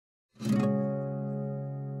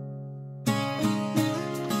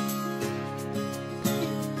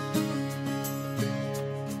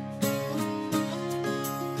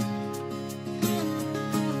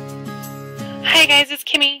Hi guys, it's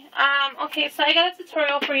Kimmy. Okay, so I got a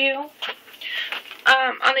tutorial for you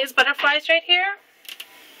on these butterflies right here.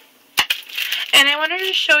 And I wanted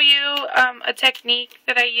to show you a technique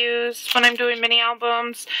that I use when I'm doing mini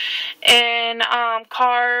albums and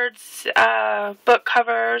cards, book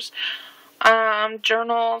covers,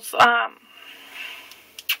 journals.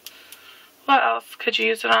 What else could you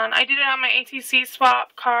use it on? I did it on my ATC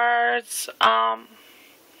swap cards.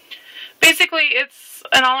 Basically, it's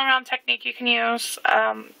an all-around technique you can use.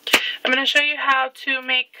 I'm going to show you how to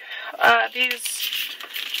make these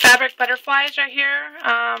fabric butterflies right here.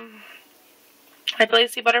 Like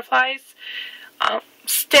lacy butterflies.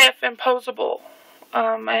 Stiff and posable.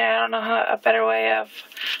 I don't know how a better way of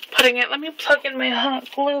putting it. Let me plug in my hot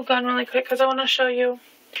glue gun really quick because I want to show you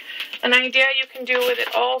an idea you can do with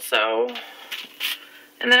it also.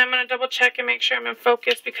 And then I'm going to double check and make sure I'm in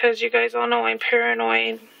focus because you guys all know I'm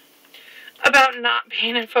paranoid about not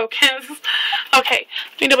being in focus. Okay,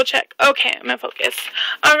 let me double check. Okay, I'm in focus.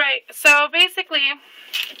 Alright, so basically,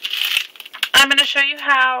 I'm going to show you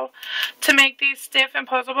how to make these stiff and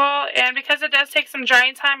posable. And because it does take some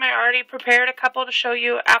drying time, I already prepared a couple to show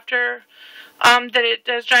you after that it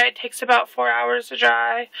does dry. It takes about 4 hours to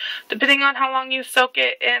dry, depending on how long you soak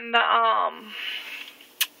it in the,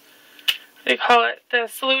 what do you call it, the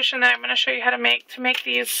solution that I'm going to show you how to make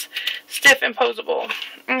these stiff and posable.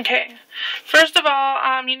 Okay, first of all,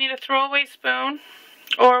 you need a throwaway spoon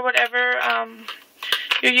or whatever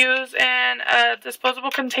you use, and a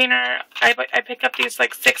disposable container. I pick up these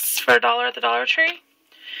like 6 for $1 at the Dollar Tree,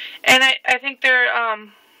 and I think they're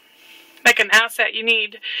like an asset you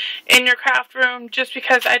need in your craft room, just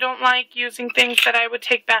because I don't like using things that I would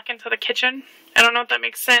take back into the kitchen. I don't know if that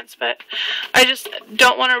makes sense, but I just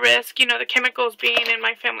don't want to risk, you know, the chemicals being in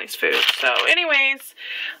my family's food. So anyways,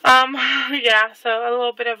 yeah, so a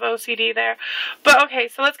little bit of OCD there. But okay,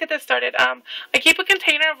 so let's get this started. I keep a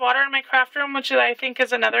container of water in my craft room, which I think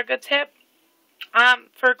is another good tip.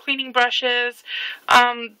 For cleaning brushes,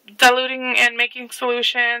 diluting and making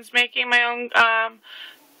solutions, making my own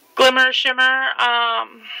glimmer, shimmer,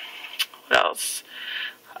 what else?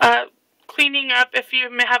 Cleaning up if you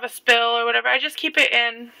may have a spill or whatever. I just keep it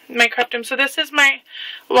in my craft room. So this is my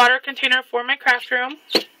water container for my craft room.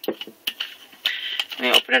 Let me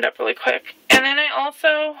open it up really quick. And then I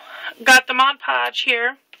also got the Mod Podge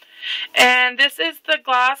here. And this is the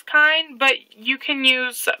gloss kind, but you can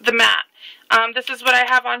use the matte. This is what I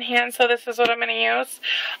have on hand, so this is what I'm going to use.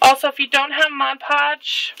 Also, if you don't have Mod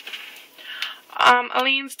Podge,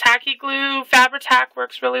 Aleene's Tacky Glue, Fabri-Tac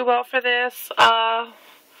works really well for this.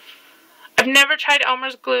 I've never tried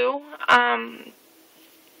Elmer's glue, so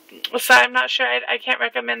I'm not sure. I can't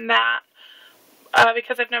recommend that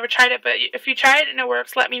because I've never tried it. But if you try it and it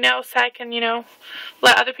works, let me know so I can, you know,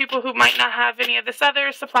 let other people who might not have any of this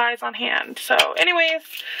other supplies on hand. So anyways,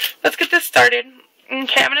 let's get this started.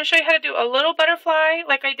 Okay, I'm going to show you how to do a little butterfly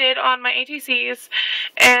like I did on my ATCs,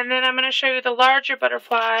 and then I'm going to show you the larger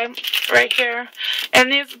butterfly right here. And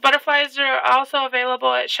these butterflies are also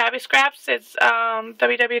available at Shabby-Scraps. It's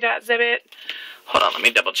www.zibbit. Hold on, let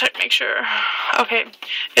me double check, make sure. Okay,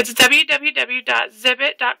 it's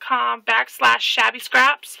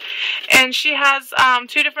www.zibbit.com/Shabby-Scraps, and she has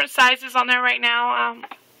 2 different sizes on there right now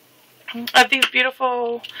of these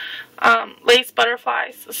beautiful lace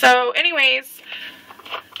butterflies. So anyways,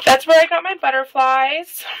 that's where I got my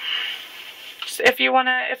butterflies. So if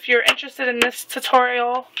you're interested in this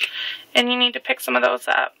tutorial and you need to pick some of those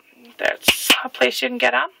up, that's a place you can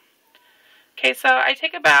get them. Okay, so I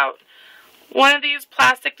take about one of these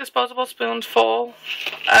plastic disposable spoons full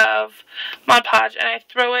of Mod Podge, and I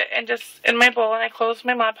throw it in my bowl, and I close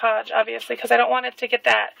my Mod Podge, obviously, because I don't want it to get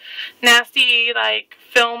that nasty, like,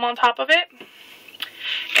 film on top of it.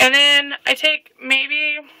 And then I take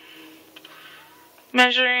maybe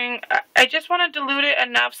measuring, I just want to dilute it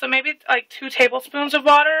enough, so maybe like 2 tablespoons of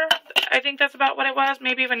water. I think that's about what it was,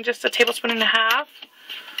 maybe even just 1.5 tablespoons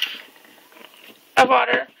of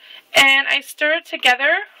water. And I stir it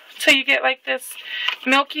together till you get like this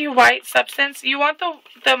milky white substance. You want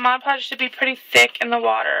the Mod Podge to be pretty thick in the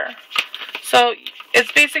water. So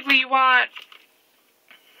it's basically, you want,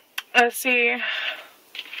 let's see,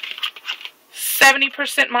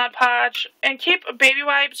 70% Mod Podge, and keep baby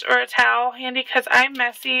wipes or a towel handy because I'm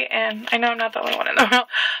messy, and I know I'm not the only one in the world.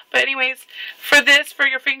 But anyways, for this, for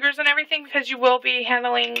your fingers and everything, because you will be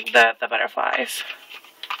handling the butterflies.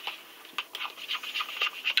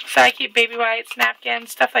 So I keep baby wipes, napkins,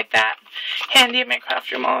 stuff like that handy in my craft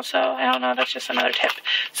room also. I don't know, that's just another tip.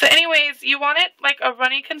 So anyways, you want it like a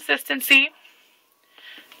runny consistency,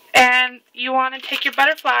 and you want to take your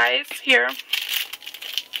butterflies here.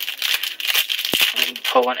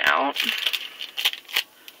 Pull one out.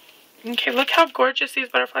 Okay, look how gorgeous these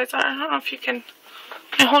butterflies are. I don't know if you can...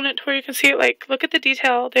 I'm holding it to where you can see it. Like, look at the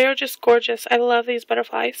detail. They are just gorgeous. I love these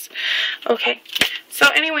butterflies. Okay, so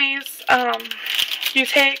anyways, you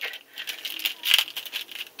take...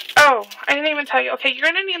 Oh, I didn't even tell you. Okay,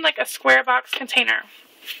 you're going to need like a square box container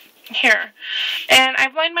here. And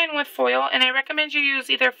I've lined mine with foil, and I recommend you use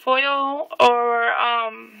either foil or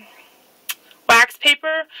wax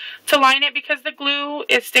paper to line it because the glue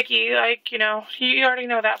is sticky. Like, you know, you already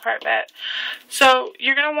know that part, but so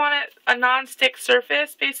you're going to want a non-stick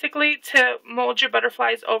surface basically to mold your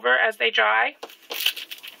butterflies over as they dry.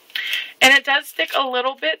 And it does stick a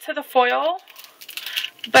little bit to the foil,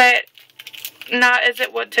 but not as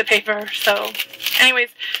it would to paper. So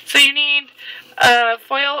anyways, so you need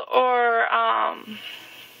foil or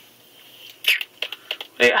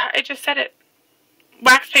wait, I just said it,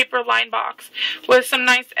 wax paper line box with some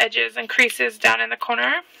nice edges and creases down in the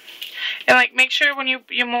corner. And like, make sure when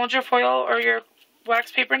you mold your foil or your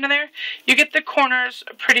wax paper into there, you get the corners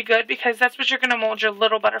pretty good, because that's what you're going to mold your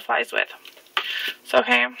little butterflies with. So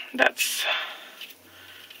okay, that's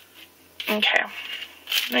okay.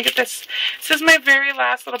 Let me get this. This is my very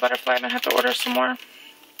last little butterfly. I'm going to have to order some more.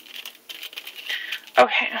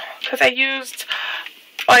 Okay, because I used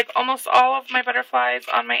like almost all of my butterflies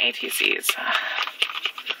on my ATCs.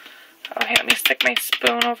 Okay, let me stick my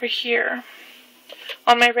spoon over here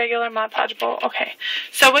on my regular Mod Podge bowl. Okay,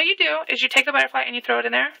 so what you do is you take the butterfly and you throw it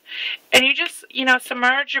in there, and you just, you know,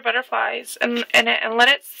 submerge your butterflies in it and let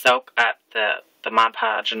it soak up the Mod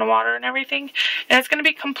Podge and the water and everything, and it's going to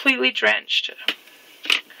be completely drenched.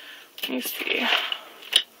 Let me see.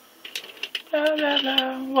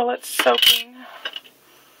 While it's soaking.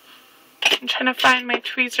 I'm trying to find my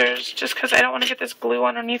tweezers just because I don't want to get this glue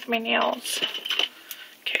underneath my nails.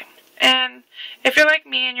 Okay. And if you're like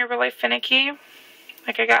me and you're really finicky,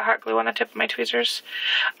 like I got hot glue on the tip of my tweezers,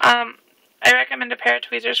 I recommend a pair of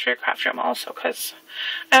tweezers for your craft room also, because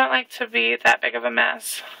I don't like to be that big of a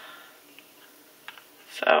mess.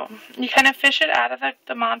 So you kind of fish it out of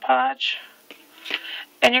the Mod Podge.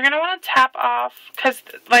 And you're going to want to tap off, because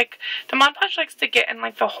like the Mod Podge likes to get in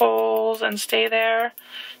like the holes and stay there.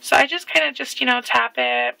 So I just kind of just, you know, tap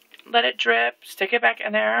it, let it drip, stick it back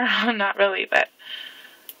in there. Not really, but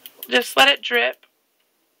just let it drip.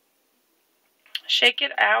 Shake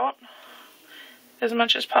it out as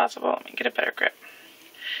much as possible. Let me get a better grip.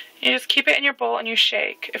 You just keep it in your bowl and you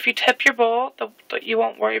shake. If you tip your bowl, you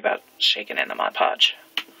won't worry about shaking it in the Mod Podge.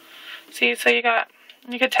 See, so you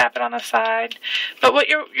could tap it on the side. But what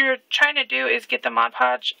you're trying to do is get the Mod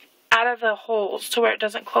Podge out of the holes to where it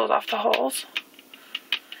doesn't close off the holes.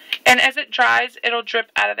 And as it dries, it'll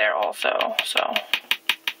drip out of there also. So,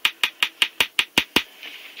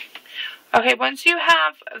 okay, once you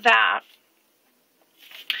have that,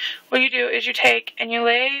 what you do is you take and you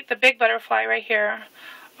lay the big butterfly right here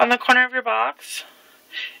on the corner of your box,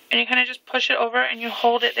 and you kind of just push it over and you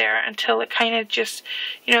hold it there until it kind of just,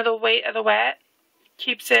 you know, the weight of the wet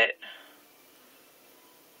keeps it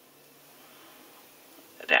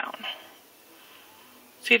down.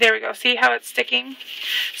 See, there we go. See how it's sticking?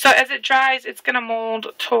 So as it dries, it's going to mold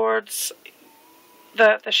towards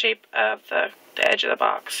the shape of the edge of the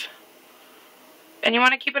box. And you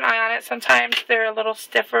want to keep an eye on it. Sometimes they're a little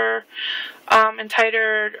stiffer and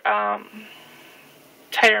tighter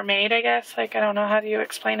made, I guess. Like, I don't know, how do you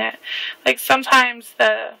explain it? Like, sometimes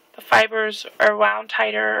the fibers are wound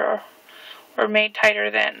tighter or made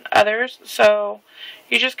tighter than others. So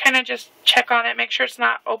you just kind of just check on it. Make sure it's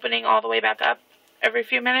not opening all the way back up every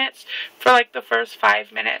few minutes for like the first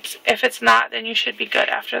 5 minutes. If it's not, then you should be good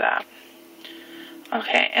after that.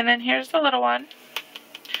 Okay, and then here's the little one.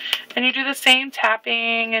 And you do the same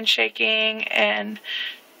tapping and shaking and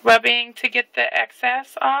rubbing to get the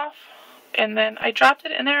excess off. And then I dropped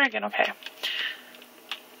it in there again. Okay.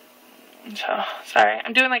 So, sorry.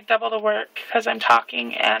 I'm doing like double the work because I'm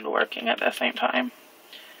talking and working at the same time.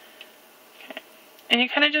 Okay. And you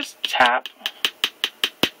kind of just tap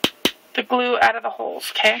the glue out of the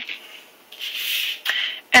holes, okay?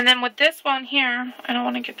 And then with this one here, I don't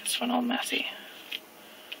want to get this one all messy.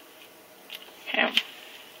 Okay.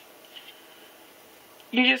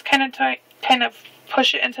 You just kind of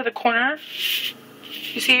push it into the corner.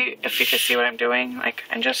 You see, if you can see what I'm doing, like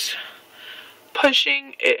I'm just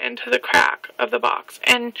pushing it into the crack of the box,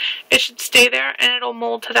 and it should stay there and it'll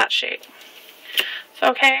mold to that shape. So,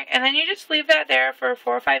 okay, and then you just leave that there for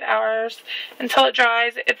 4 or 5 hours until it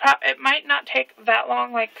dries. It might not take that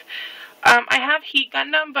long. Like, I have heat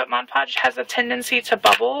gunned them, but Mod Podge has a tendency to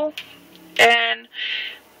bubble, and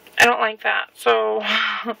I don't like that. So,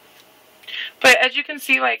 but as you can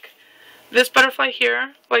see, like, this butterfly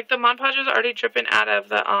here, like the Mod Podge is already dripping out of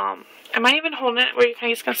the, am I even holding it where you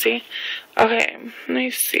guys can see? Okay, let me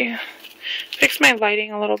see. Fix my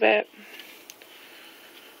lighting a little bit.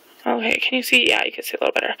 Okay, can you see? Yeah, you can see a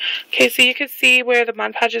little better. Okay, so you can see where the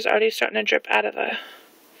Mod Podge is already starting to drip out of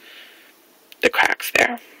the cracks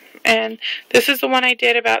there. And this is the one I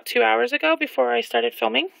did about 2 hours ago before I started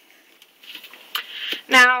filming.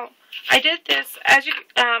 Now, I did this, as you,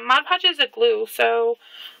 Mod Podge is a glue, so,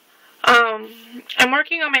 I'm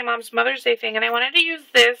working on my mom's Mother's Day thing, and I wanted to use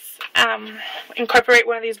this, incorporate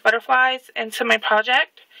one of these butterflies into my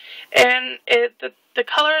project. And the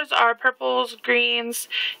colors are purples, greens,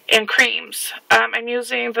 and creams. I'm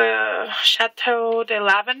using the Chateau de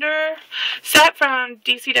Lavender set from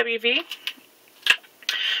DCWV.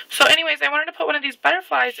 So anyways, I wanted to put one of these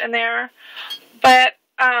butterflies in there, but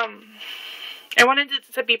I wanted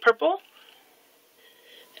it to be purple.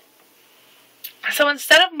 So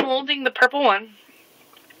instead of molding the purple one,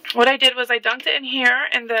 what I did was I dunked it in here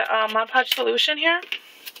in the Mod Podge solution here.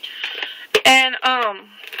 And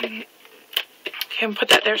okay, I'm put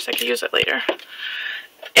that there so I can use it later.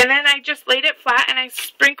 And then I just laid it flat and I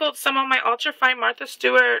sprinkled some of my ultra fine Martha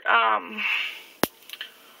Stewart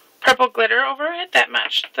purple glitter over it that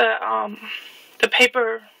matched the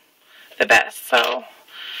paper the best. So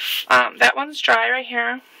that one's dry right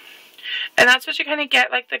here. And that's what you kind of get.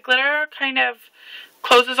 Like the glitter kind of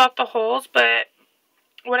closes off the holes, but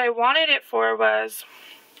what I wanted it for was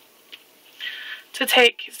to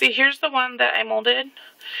take, see, here's the one that I molded,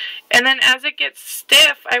 and then as it gets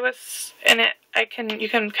stiff, you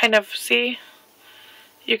can kind of see,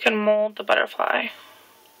 you can mold the butterfly.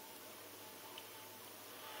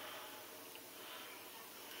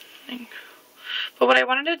 But what I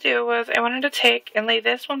wanted to do was I wanted to take and lay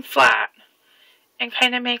this one flat and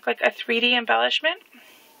kind of make like a 3D embellishment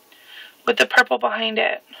with the purple behind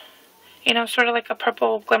it. You know, sort of like a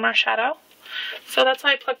purple glimmer shadow. So that's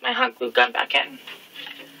why I plugged my hot glue gun back in.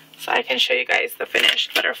 So I can show you guys the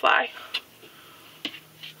finished butterfly.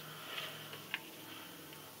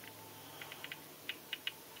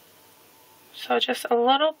 So just a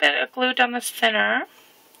little bit of glue down the center.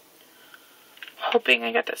 Hoping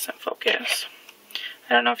I get this in focus.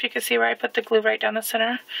 I don't know if you can see where I put the glue right down the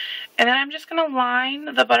center. And then I'm just going to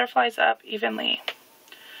line the butterflies up evenly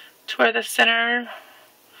to where the center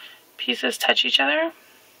pieces touch each other.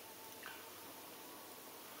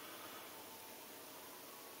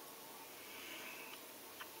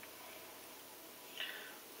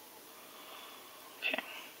 Okay.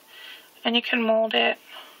 And you can mold it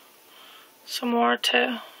some more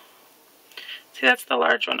to, see, that's the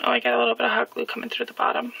large one. Oh, I got a little bit of hot glue coming through the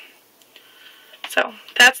bottom. So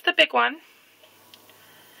that's the big one.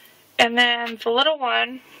 And then the little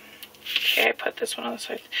one, okay, I put this one on the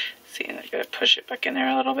side. See, I gotta push it back in there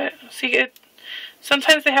a little bit. See,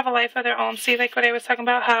 sometimes they have a life of their own. See, like what I was talking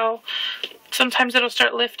about, how sometimes it'll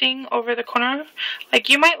start lifting over the corner. Like,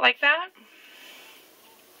 you might like that.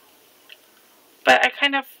 But I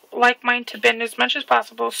kind of like mine to bend as much as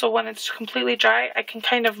possible, so when it's completely dry, I can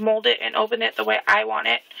kind of mold it and open it the way I want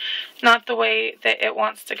it, not the way that it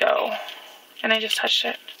wants to go. And I just touched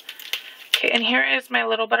it. Okay, and here is my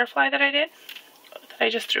little butterfly that I did, that I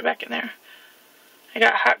just threw back in there. I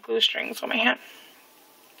got hot glue strings on my hand.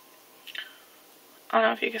 I don't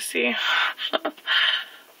know if you can see.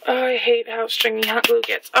 Oh, I hate how stringy hot glue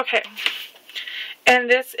gets. Okay. And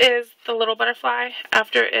this is the little butterfly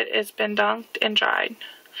after it has been dunked and dried.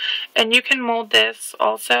 And you can mold this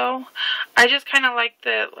also. I just kind of like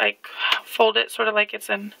to fold it sort of like it's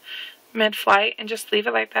in mid-flight and just leave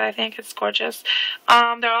it like that. I think it's gorgeous.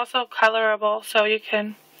 They're also colorable, so you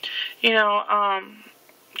can, you know,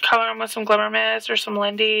 color them with some Glimmer Mist or some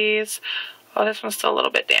Lindy's. Oh, this one's still a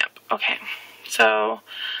little bit damp. Okay, so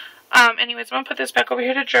anyways, I'm going to put this back over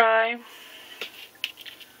here to dry.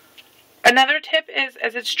 Another tip is,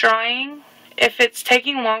 as it's drying, if it's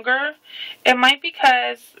taking longer, it might be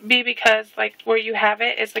because like where you have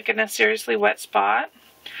it is like in a seriously wet spot.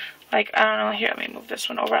 Like, I don't know, here, let me move this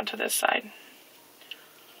one over onto this side.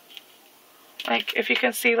 Like, if you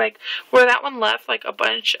can see, like, where that one left, like, a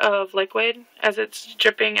bunch of liquid as it's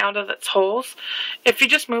dripping out of its holes. If you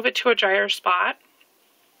just move it to a drier spot,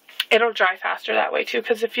 it'll dry faster that way, too.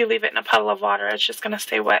 Because if you leave it in a puddle of water, it's just going to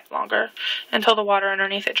stay wet longer until the water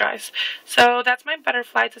underneath it dries. So, that's my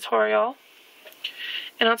butterfly tutorial.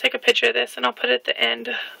 And I'll take a picture of this and I'll put it at the end.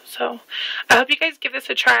 So, I hope you guys give this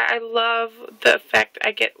a try. I love the effect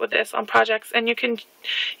I get with this on projects. And you can,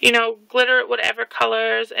 you know, glitter it whatever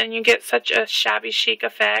colors. And you get such a shabby chic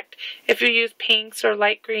effect if you use pinks or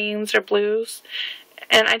light greens or blues.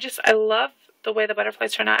 And I love the way the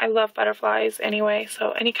butterflies turn out. I love butterflies anyway,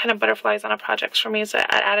 so any kind of butterflies on a project for me is an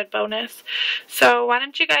added bonus. So why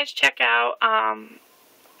don't you guys check out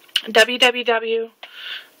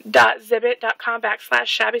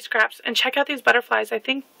www.zibbit.com/shabby-scraps and check out these butterflies. I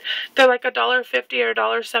think they're like $1.50 or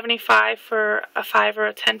 $1.75 for a 5 or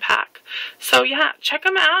a 10 pack. So yeah, check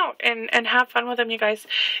them out and have fun with them, you guys.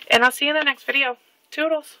 And I'll see you in the next video.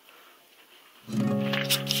 Toodles.